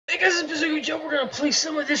Hey guys, it's Bizarre Joe. We're gonna play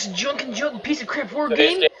some of this junk piece of crap war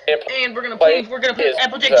game, and we're gonna play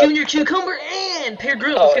ApppleJackJr, Cucumber, and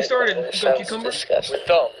PearGrylls. Let's get started. Go Cucumber. Disgusting.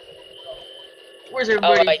 Go. Where's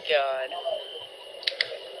everybody? Oh my god.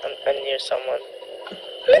 I'm near someone.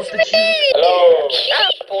 What's the G? Hello,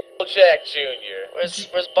 ApppleJackJr.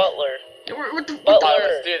 Where's Butler? Yeah, what the Butler.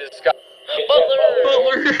 Let's do this, guy. Butler.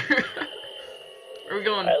 Where are we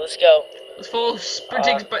going? Alright, let's go. Let's follow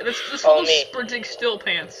sprinting. Let's follow follow me. sprinting still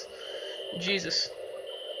pants. Jesus.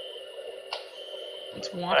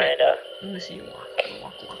 Let's walk Alright, it. Let me see you walk.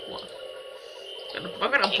 Walk.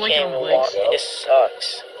 I've got a you blanket on can't my walk. legs. This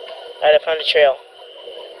sucks. Alright, I found a trail.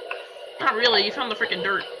 Not really. You found the freaking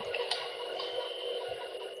dirt.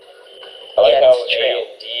 I like Yeah, how it's A trail.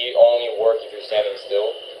 and D only work if you're standing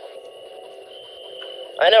still.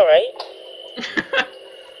 I know, right?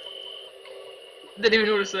 Didn't even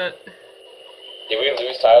notice that. Did we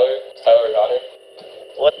lose Tyler? Is Tyler Connor?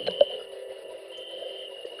 What the...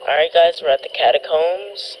 Alright guys, we're at the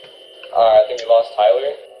catacombs. I think we lost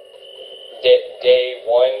Tyler. Day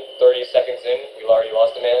 1, 30 seconds in, we already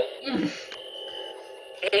lost a man.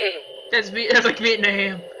 That's like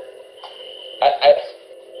Vietnam.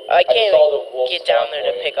 I can't saw the wolf get down there to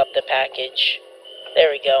spawn pick up the package.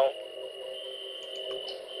 There we go.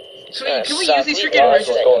 So can we Suck. use these We freaking lost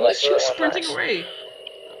wrenches? it. Let's shoot Last. sprinting away.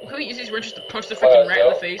 Can we use these wrenches to punch the freaking rat in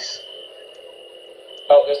the face?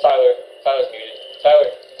 Oh, there's Tyler. Tyler's muted. Tyler.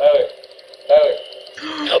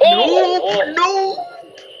 No!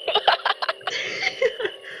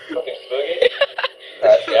 Fucking Spoogie.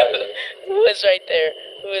 Alright, get out of here. Who is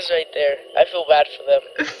right there? I feel bad for them.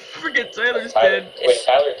 Freaking Tyler's Tyler. dead. Wait,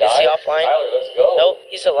 Tyler died? Is he offline? Tyler, let's go. Nope,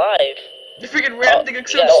 he's alive. The freaking rat thing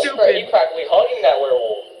looks so yeah, No, stupid. he practically hugging that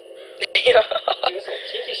werewolf. Yeah. There's some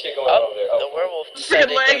kinky shit going on over there. The werewolf It's decided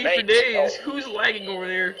freaking lagging to for days. Who's lagging over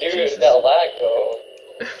there? Dude, Jesus. that lag though.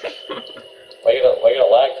 Why you gonna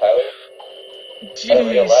lag, Tyler? Why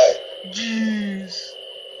you gonna lag? Jeez.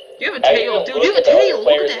 You have a Have tail, you dude. looked You have a at the other tail. Look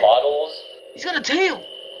at players' that. models? He's got a tail.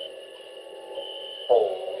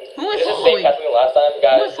 Holy. Who am I Is it the same following? path we went last time, Who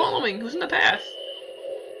guys? am I following? Who's in the path?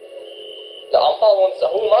 No, I'm following. Who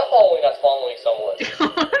am I following? That's following someone.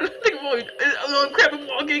 Oh crap! I'm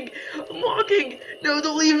walking. No,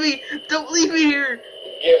 don't leave me. Don't leave me here.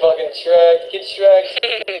 Get fucking Shrek. Get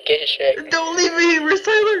Shrek. Get Shrek. Don't leave me here. Where's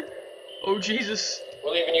Tyler? Oh Jesus.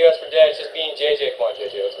 We're leaving you guys for dead. It's just being JJ. Come on,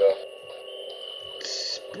 JJ. Let's go.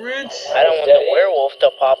 Sprint. I don't want the werewolf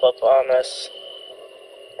to pop up on us.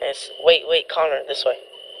 Wait, Connor, this way.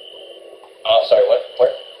 Oh, sorry. What?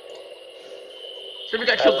 Where? So we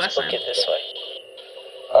got killed Let's last book time. it this way.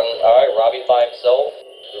 Alright, Robbie by himself.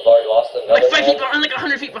 We've already lost another Like 5 man. feet behind, like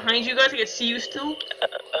 100 feet behind you guys. I can see you still.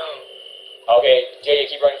 Okay, JJ,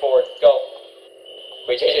 keep running forward. Go.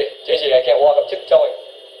 Wait, JJ, I can't walk. I'm tiptoeing.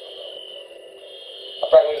 I'm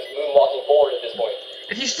practically just moonwalking forward at this point.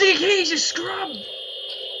 If you stay caged, you scrub.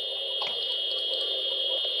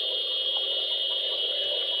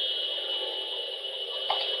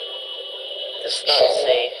 This is not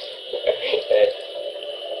safe. Hey,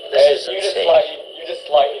 This you isn't just safe. sliding. You just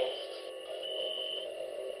sliding.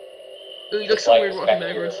 Ooh, you look so weird walking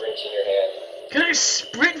backwards. Wrench in your hand. Can I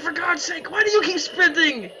sprint for God's sake? Why do you keep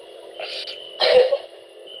sprinting?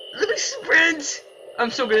 Let me sprint.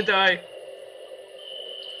 I'm so gonna die.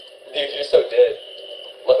 Dude, you're so dead.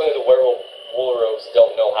 Luckily, the werewolves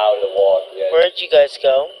don't know how to walk yet. Where'd you guys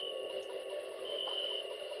go?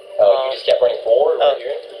 Oh, you just kept running forward right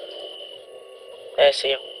here? I see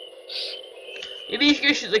you. Maybe you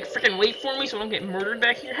guys should like freaking wait for me so I don't get murdered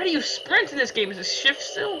back here. How do you sprint in this game? Is it shift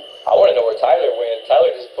still? I want to know where Tyler went. Tyler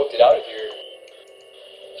just booked it out of here.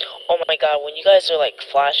 Oh my god, when you guys are like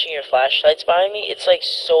flashing your flashlights by me, it's like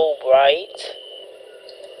so bright.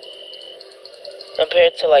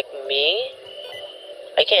 Compared to like me,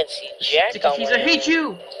 I can't see jack Sticky on keys, my I hate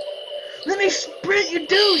you! Let me sprint, you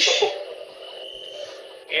douche!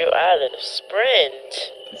 You're out of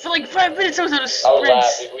sprint. For like 5 minutes I was out of I would laugh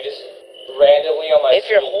sprints. if we just randomly on my If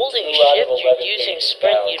you're screen holding flew out of shift, you're 11 using pages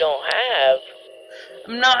sprint down. you don't have.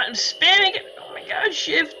 I'm not, I'm spamming it! Oh my god,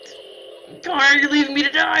 shift! Connor, you're leaving me to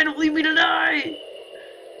die! Don't leave me to die!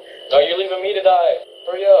 No, you're leaving me to die.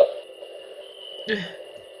 Hurry up.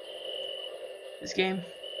 This game.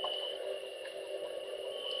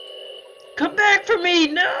 Come back for me!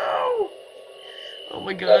 No! Oh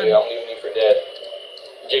my No, god. dude, I'm leaving you for dead.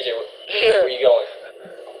 JJ, where are you going?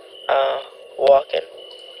 Walking.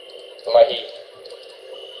 On my heat.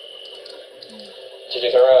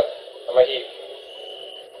 JJ, turn around. On my heat.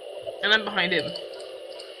 And I'm behind him.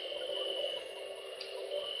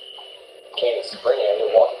 Can't even sprint. I've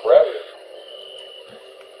been walking forever.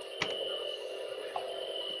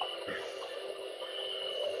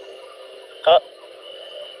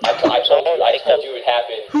 I told you it would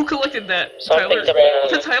happen. Who collected that? Someone Tyler? picked up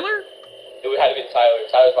Was that Tyler? It would have been Tyler.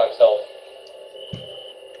 Tyler's by himself.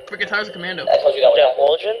 Freaking Tyler's a commando. I told you that would happen.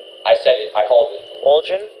 Waldron? I said it. I called it.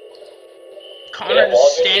 Waldron? Connor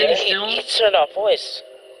just standing He still. turned off voice.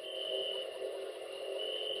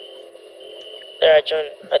 There, I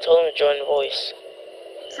told him to join voice.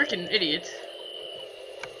 Freaking idiot.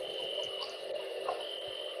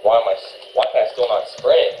 Why can I still not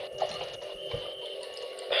sprint?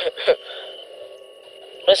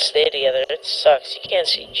 Let's stay together. It sucks. You can't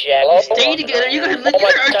see jack. Stay together. You guys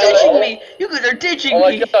are ditching me. You guys are ditching me. Oh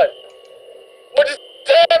my god. What just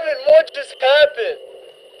happened? What just happened?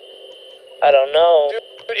 I don't know.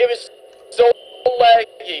 Dude, it was so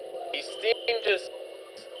laggy. Steam just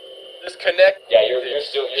disconnect. Yeah, you're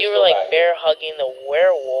still. You were like bear hugging the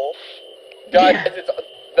werewolf. Guys, Yeah. it's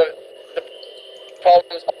the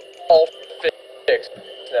problem's all fixed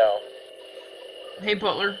now. Hey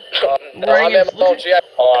Butler. I'm ApppleJack.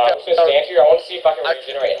 I'm just gonna stand here. I want to see if I can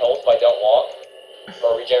regenerate health if I don't walk.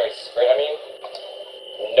 Or regenerate sprint, I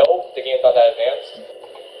mean. Nope, the game's not that advanced.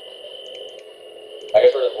 I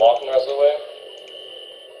guess we're just walking the rest of the way.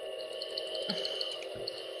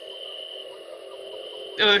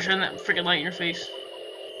 Oh, shine that freaking light in your face.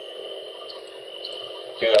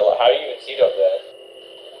 Dude, how do you even see up there?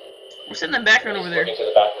 We're sitting in the background over there. Looking to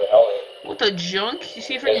the back of the helmet. What the junk? You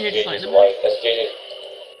see a That's freaking headlight? JJ's white. That's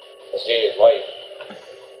JJ's white.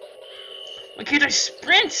 Why can't I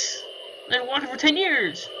sprint? I've been walking for 10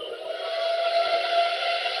 years.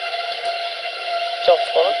 The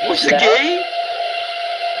fuck? What's is the that? gay?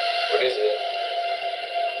 What is it?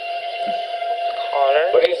 Connor?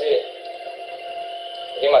 What is it?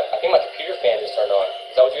 I think my computer fan just turned on.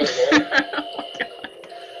 Is that what you guys are hearing?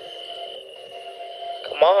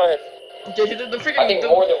 Come on. The freaking. I think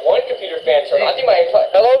more than one computer fan turned on. I think my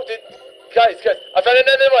hello, guys, I found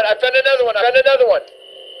another one.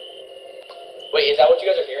 Wait, is that what you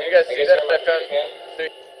guys are hearing? You guys see that? I found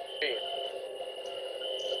three.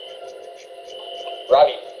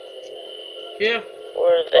 Robbie. Yeah.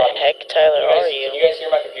 Where the heck, Tyler, are you? Can you guys hear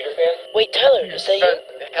my computer fan? Wait, Tyler, is that you?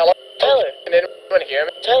 Hello? Tyler. Can anyone hear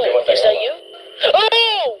me? Tyler, is that you?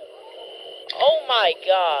 Oh! Oh my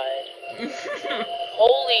god.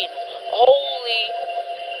 Holy.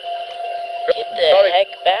 Get the heck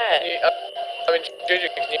back. I mean,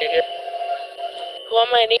 JJ, can you hear? Who am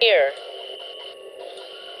I near?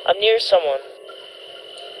 I'm near someone.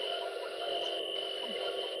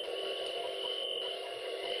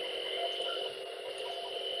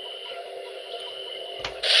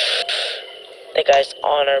 That guy's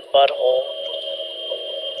on our butthole.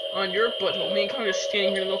 On your butthole. Me and Connor just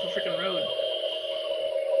standing here in the middle of the freaking road.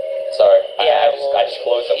 Sorry. Yeah, I just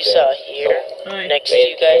closed something. You saw here, Hi. next to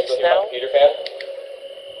you guys now. Computer fan?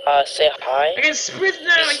 Say hi. I can sprint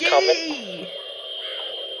now! He's Yay! coming.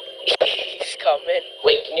 He's coming.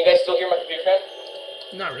 Wait, can you guys still hear my computer fan?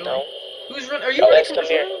 Not really. No. Who's running? Are you Oh, running let's from come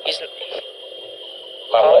this here. road?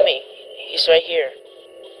 Follow me. He's right here.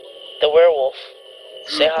 The werewolf.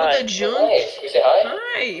 Say What hi. the junk? Nice. Can we say hi?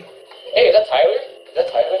 Hi! Hey, is that Tyler? Is that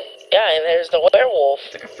Tyler? Yeah, and there's the werewolf.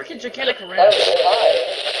 It's like a freaking gigantic Tyler, rat. say hi.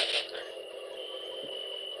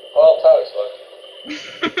 Well, Tyler's fucked.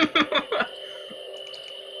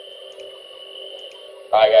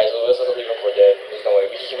 Alright guys, let's leave him for dead. There's no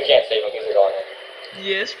way. We can't save him, he's gone.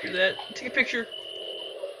 Yeah, screw that. Take a picture.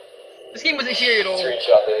 This game wasn't scary at all.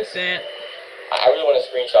 Screenshot this. That. I really want to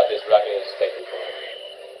screenshot this, but I can just take it.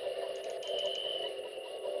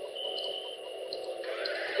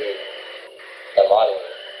 Dude. That modding.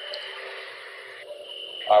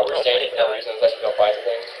 Alright, we're staying for no reason unless we don't find some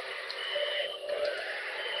things.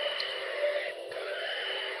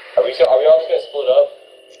 Are we all just gonna split up?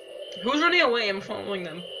 Who's running away? I'm following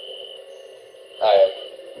them. I am.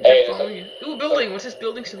 Hey, They're following you. Ooh, building. What's this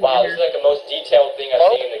building symbol wow, here? this is like the most detailed thing I've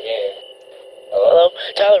seen in the game. Hello?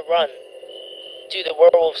 Tyler, run. Dude, the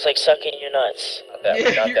werewolf's like sucking your nuts. Not that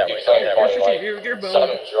You're You're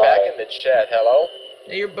boned. back in the chat, hello?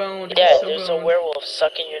 Yeah, you're boned. Yeah, You're so there's boned. a werewolf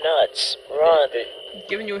sucking your nuts. Run.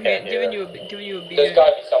 Giving you a hand, giving you a There's beer.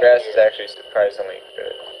 gotta be something Grass here. is actually surprisingly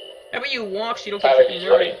good. How about you walk so you don't Tyler, get did freaking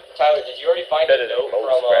you already running? find Better a than note most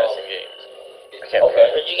from grass in games. I can't Okay.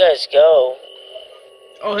 Where'd you guys go?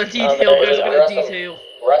 Oh, the detail. there There's you a are. bit of detail.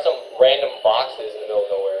 We're at some random boxes in the middle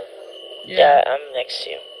of nowhere. Yeah, I'm next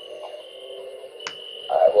to you.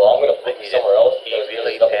 Alright, well I'm gonna put you somewhere else Be because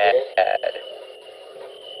really there's nothing here. bad.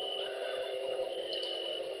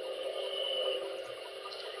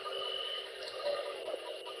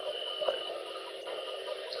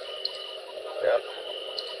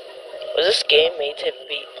 Was this game made to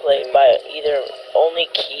be played by either only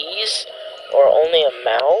keys Or only a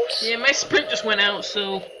mouse? Yeah, my sprint just went out,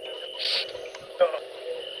 so...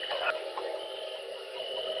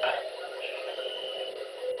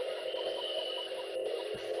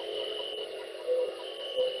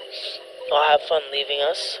 I'll have fun leaving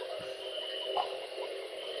us.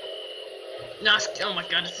 No, oh my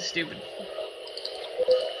god, this is stupid.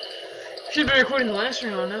 Should've been recording the last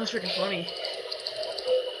round, that was freaking funny.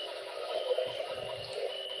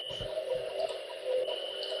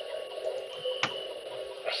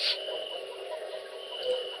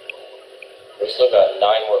 We still got 9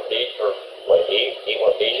 more pages, or what, 8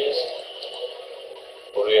 more pages?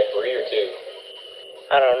 What do we have, 3 or 2?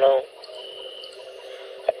 I don't know.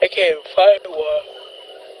 I can't find one.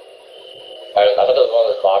 I thought that was one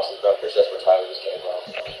of those boxes, but I'm pretty sure that's where Tyler just came from.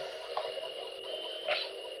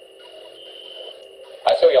 I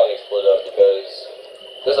say we all need to split up because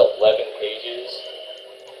there's 11 pages.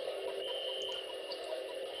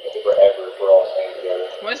 It'll be forever if we're all staying together.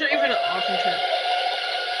 Why is there even an option to...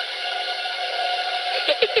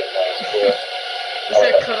 Nice, cool. This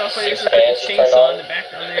got cut off by this freaking chainsaw in the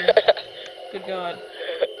background there. Good god.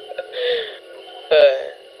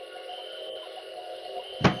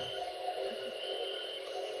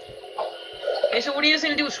 Hey, so what are you guys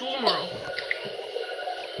gonna do with school tomorrow?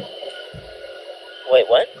 Wait,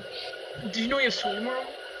 what? Did you know you have school tomorrow?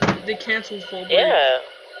 They canceled fall break. Yeah.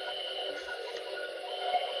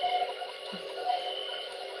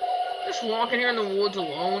 Just walking here in the woods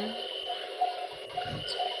alone.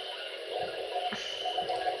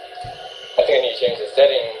 I think I need to change the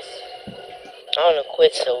settings. I wanna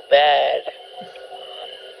quit so bad.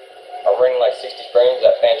 I'm running like 60 frames,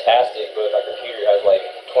 that's fantastic, but my computer has like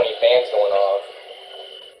 20 fans going off.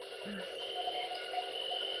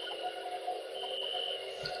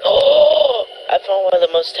 Oh! I found one of the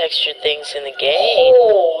most textured things in the game.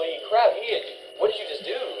 Holy crap, Ian, what did you just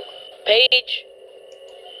do? Paige!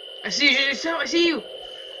 I see you, I see you!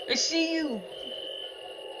 I see you!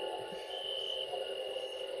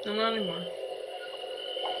 No, not anymore.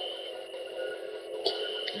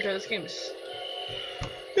 Okay, this game is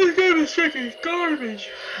freaking garbage.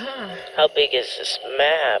 How big is this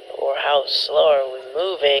map? Or how slow are we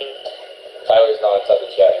moving? Tyler's not inside the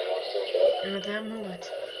chat anymore, still chat. And at that moment,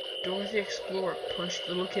 Dorothy Explorer punched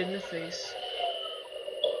the little kid in the face.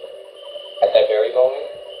 At that very moment?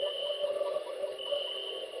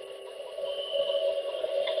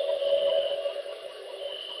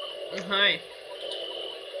 Hi.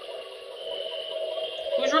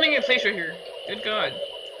 Who's running in place right here? Good god.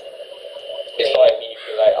 It's like me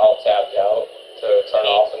because I alt-tabbed out to turn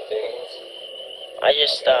off some things. I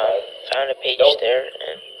just found a page there,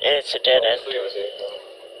 and it's a dead end. So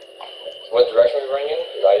what direction are we running in?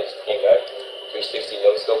 Because I just came back 360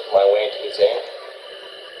 no scope my way into the thing.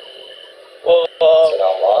 Well, So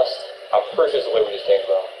now I'm lost. I'm pretty sure it's the way we just came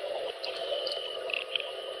from.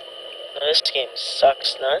 this game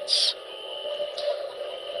sucks nuts.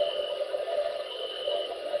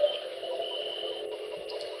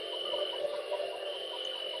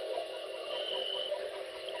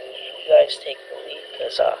 You guys take the lead,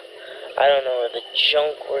 because I don't know where the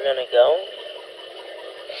junk we're gonna go.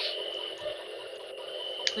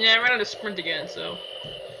 Yeah, I ran out of sprint again, so.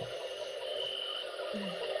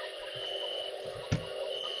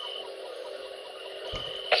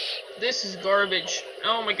 This is garbage.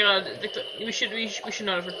 Oh my god, we should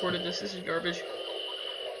not have recorded this. This is garbage.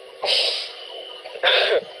 I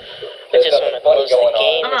just want to close the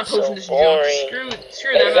game. I'm not It's posting so this boring. junk.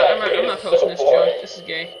 Screw that. I'm not posting this junk. This is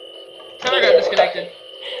gay. Tyler got disconnected.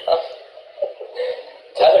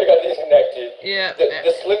 Tyler got disconnected. Yeah. The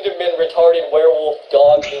Slenderman retarded werewolf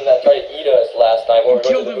dog thing that tried to eat us last time when we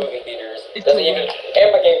went to the movie theaters. Doesn't even. And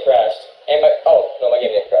my game crashed. And my. Oh, no, my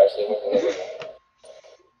game didn't crash.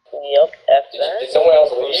 Yep, F that. Did someone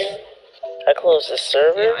else leave? I closed the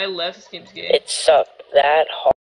server. Yeah, I left. This game's gay. It sucked that hard.